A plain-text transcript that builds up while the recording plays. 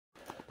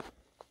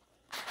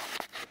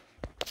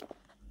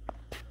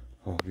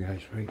Oh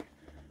guys, right,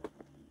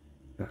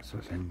 that's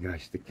what's in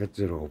guys. The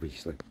kids are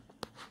obviously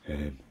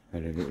in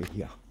and out of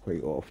here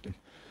quite often.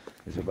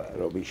 There's a bit of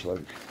rubbish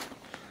like.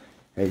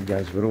 Hey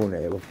guys, we're on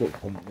we've got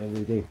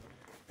company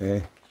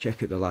today.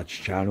 Check out the lad's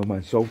channel,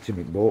 man,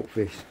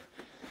 saltymcboatface.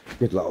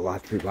 Good little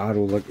lad for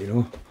barrow, like, you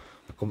know.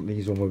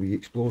 Accompanies on my wee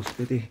explosive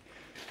today.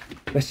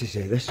 This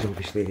is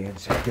obviously the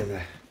inside of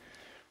the,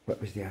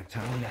 what was the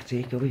Antalya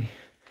takeaway.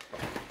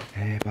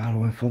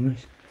 Barrow and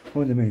furness.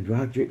 On the main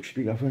drag Drake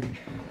Street, I think.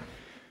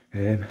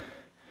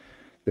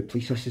 The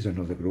police, this is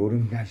another grow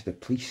room guys. The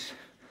police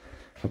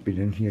have been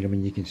in here. I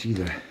mean, you can see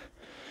the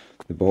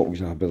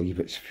bottles, I believe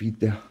it's feed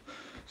there.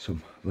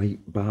 Some light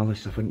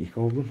ballast, I think you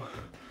call them.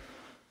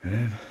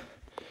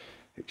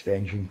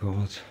 Extension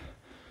cords.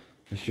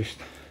 There's just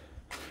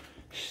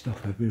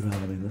stuff everywhere.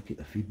 I mean, look at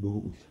the feed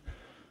bottles.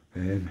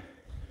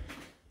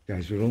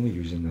 Guys, we're only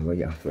using the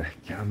light off the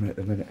camera at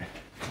the minute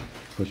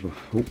because we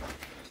hope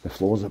the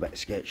floor's a bit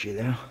sketchy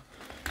there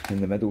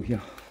in the middle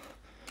here.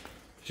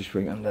 Just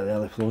right under there,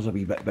 the floor's a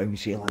wee bit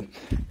bouncy, like.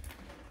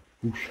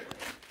 Whoosh.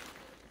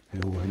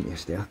 All into a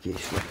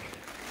staircase, like.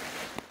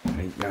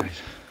 Right,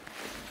 guys.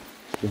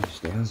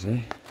 Downstairs,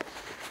 eh?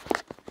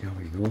 Here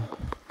we go.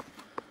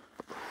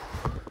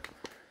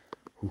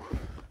 Ooh.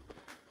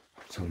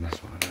 I'll turn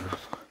this one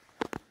off.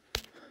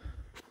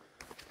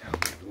 There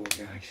we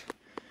go, guys.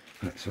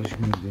 That's us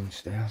going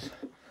downstairs.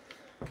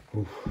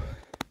 Ooh.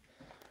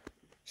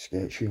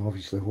 Sketchy,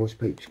 obviously, hose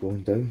pipes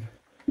going down.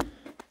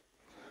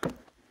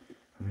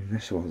 I mean,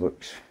 this all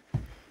looks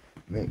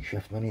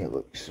makeshift, money. It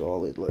looks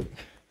solid, like.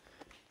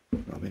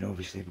 I mean,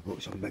 obviously, we've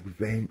got some big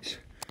vents.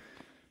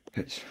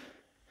 It's.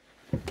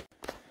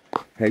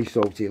 Hey,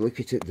 Salty, look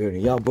at it down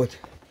here, bud.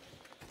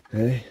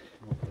 Hey?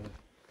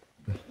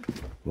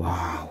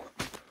 Wow.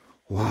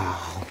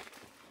 Wow.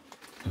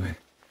 I mean,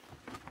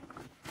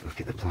 look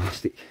at the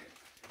plastic.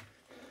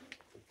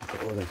 Look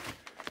at all the,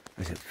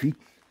 is it feet?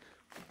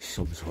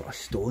 Some sort of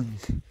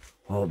stones.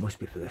 Oh, it must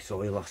be for the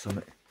soil or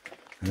something.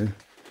 Huh?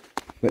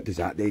 What does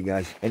that do,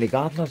 guys? Any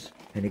gardeners?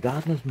 Any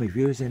gardeners? My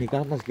viewers, any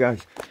gardeners,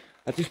 guys?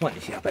 I just want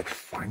to say a big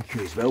thank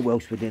you as well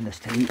whilst we're doing this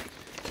tonight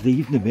to the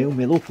Evening Mail,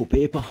 my local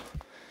paper.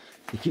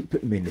 They keep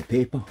putting me in the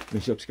paper. My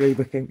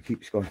subscriber count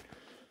keeps going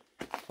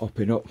up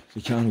and up.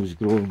 The channel's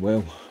growing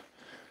well.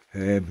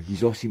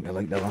 You all seem to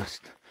like the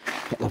last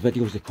couple of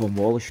videos, the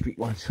Cumbria Street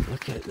ones.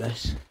 Look at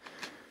this.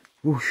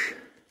 Whoosh.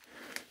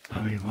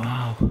 I mean,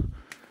 wow.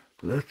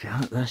 Look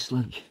at this,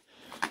 like.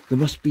 There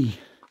must be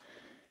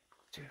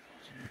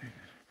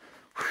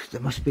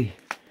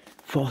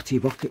 40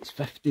 buckets,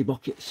 50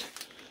 buckets.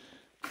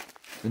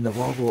 And they've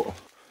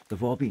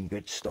all been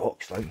good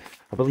stocks, like.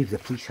 I believe the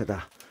police had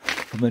a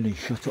come in and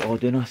shut it all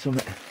down or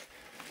something.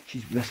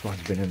 Jeez, this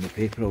one's been in the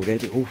paper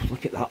already. Oh,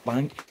 look at that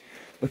bank.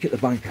 Look at the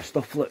bank of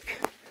stuff, look.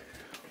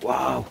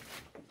 Wow.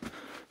 Do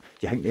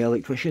you think the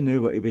electrician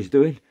knew what he was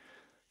doing?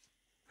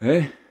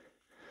 Eh?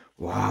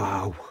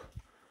 Wow.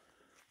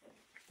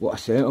 What a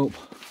setup.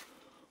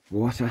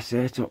 What a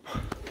setup.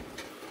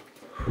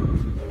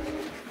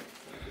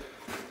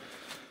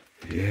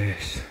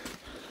 Yes.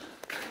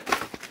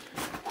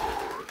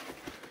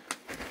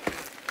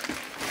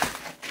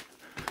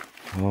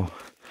 Oh.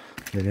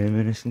 The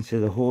reminiscence of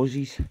the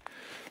hoses,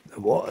 the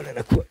watering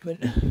equipment.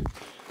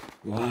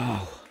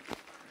 Wow.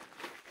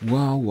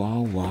 Wow, wow,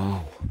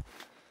 wow.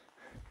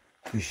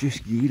 There's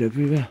just gear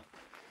everywhere.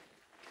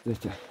 There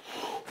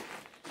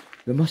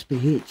must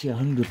be 80 or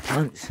 100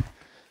 plants.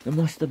 There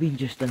must have been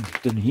just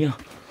down here.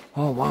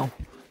 Oh wow.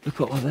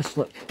 Look at all this,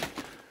 look.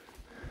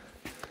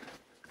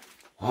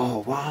 Oh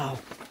wow.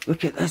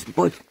 Look at this,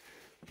 bud.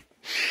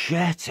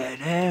 Shit in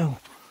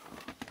hell.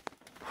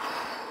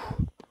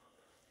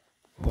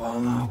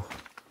 Wow.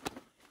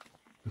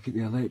 Look at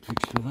the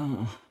electrics for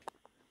that.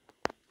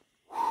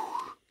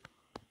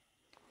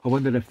 I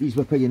wonder if these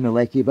were paying the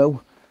lecky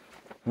bill.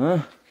 Huh?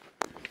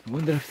 I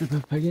wonder if they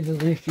were paying the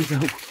lecky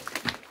bill.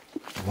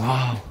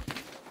 Wow.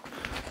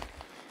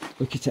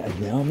 Look at it in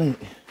there, mate.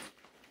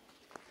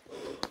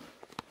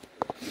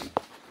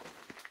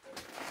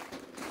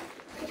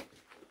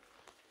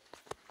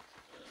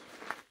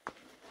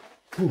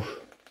 Whew.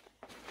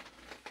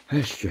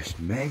 It's just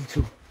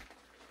mental.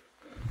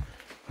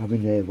 I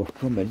mean, we've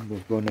come in,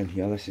 we've gone in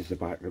here, this is the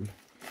back room.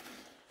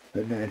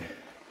 And then,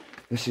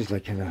 this is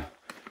like in a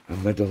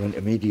middle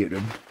intermediate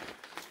room.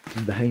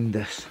 And behind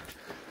this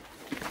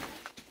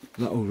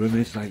little room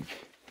is like,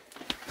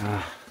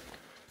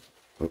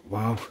 but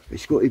wow,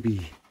 it's got to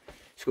be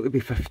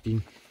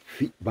 15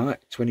 feet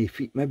back, 20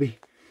 feet maybe.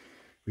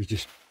 We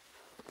just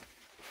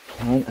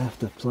plant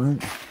after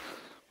plant.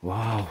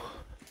 Wow.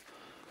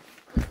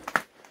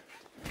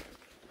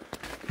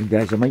 And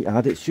guys, I might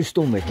add, it's just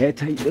only head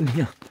height in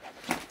here.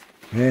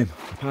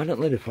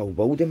 Apparently the full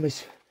building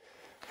was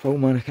full,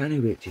 man. I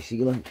can't wait to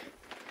see, like.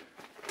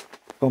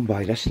 Gone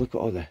by this, look at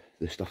all the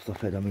stuff they've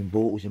had. I mean,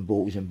 bottles and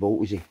bottles and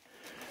bottles of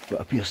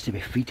what appears to be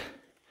feed.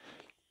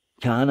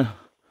 Canna.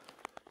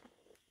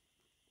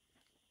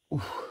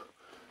 Ooh.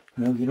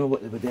 Well, you know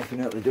what they were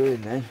definitely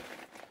doing then.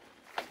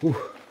 Ooh.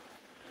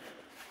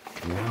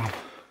 Wow.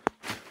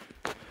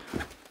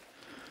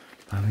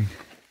 I I mean,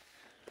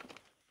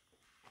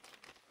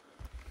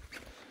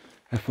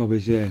 if I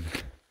was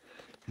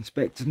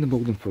inspecting the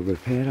building for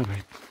repair,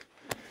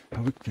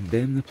 I would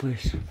condemn the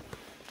place.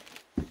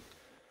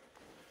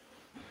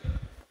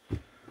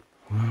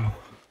 Wow.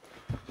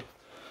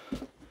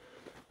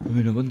 I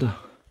mean, I wonder,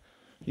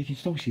 you can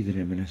still see the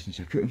reminiscence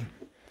of cooking.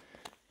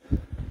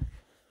 Just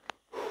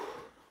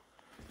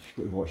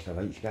got to watch the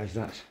lights, guys.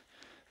 That's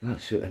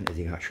out into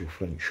the actual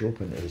front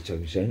shop, into the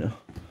town centre.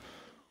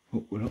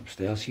 Oh, we're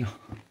upstairs here.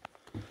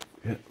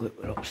 Yeah,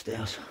 look, we're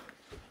upstairs.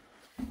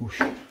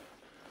 Whoosh.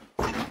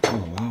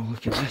 Oh wow,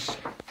 look at this.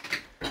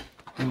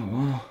 Oh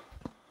wow.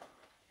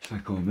 It's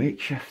like all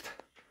makeshift.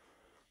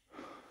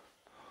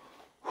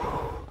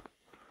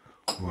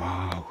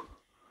 Wow.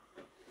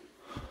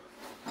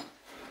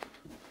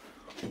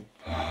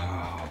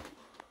 Wow.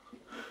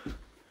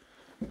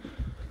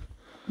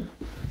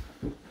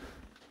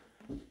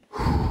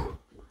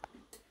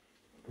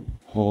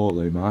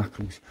 Holy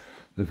mackerels,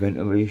 the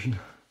ventilation.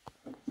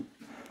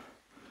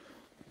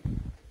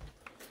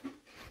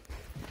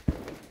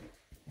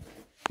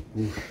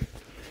 Oof.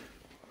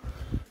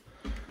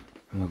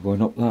 Am I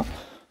going up that?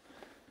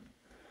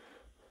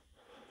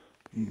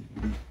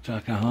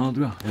 Track of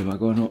hardware. Am I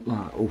going up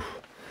that? Oof.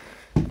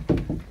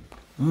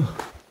 Oh.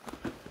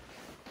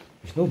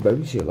 It's no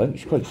bouncy, like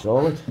it's quite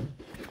solid.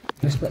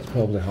 This bit's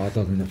probably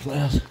harder than the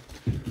flares.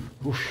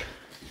 Oof.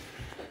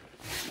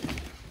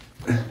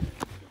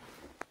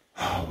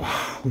 Oh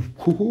wow.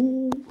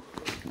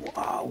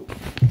 Wow.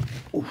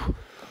 Oof.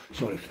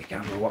 Sorry for the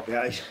camera work,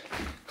 guys.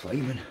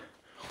 Climbing.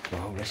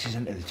 Wow, this is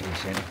into the town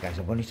centre, guys.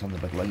 I'm going to turn the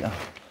big light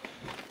off.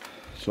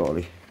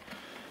 Sorry.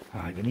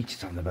 We need to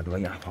turn the big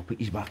light off. I'll put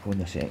these back on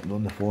in a second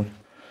on the phone.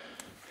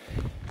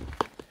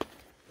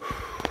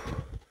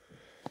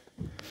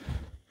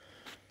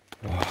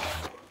 Wow.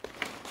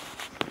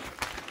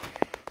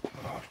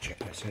 Oh, check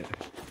this out.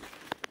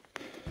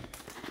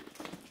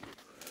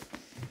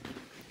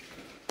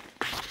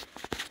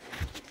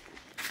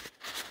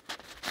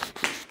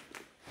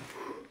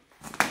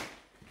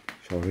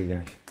 Sorry,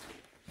 guys.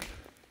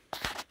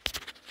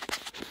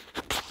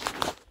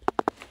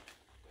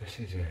 This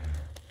is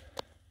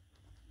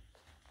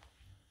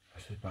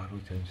Barrow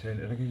Town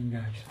Centre again,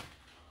 guys.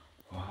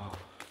 Wow.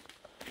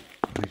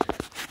 Right.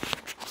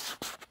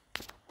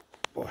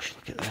 Gosh,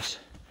 look at this.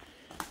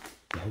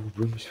 The whole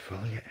room's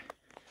full yet.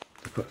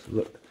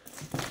 Look.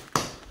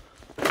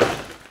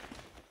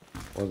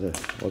 All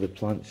the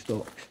plant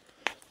stocks.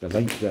 The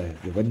light,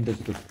 the windows,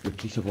 the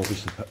police have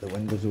obviously put the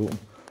windows open.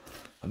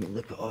 I mean,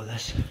 look at all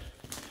this.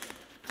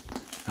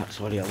 That's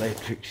all the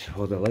electrics,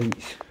 all the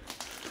lights.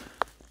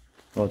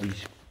 All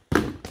these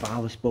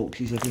ballast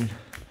boxes again,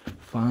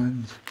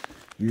 fans,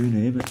 you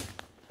name it.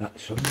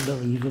 That's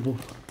unbelievable.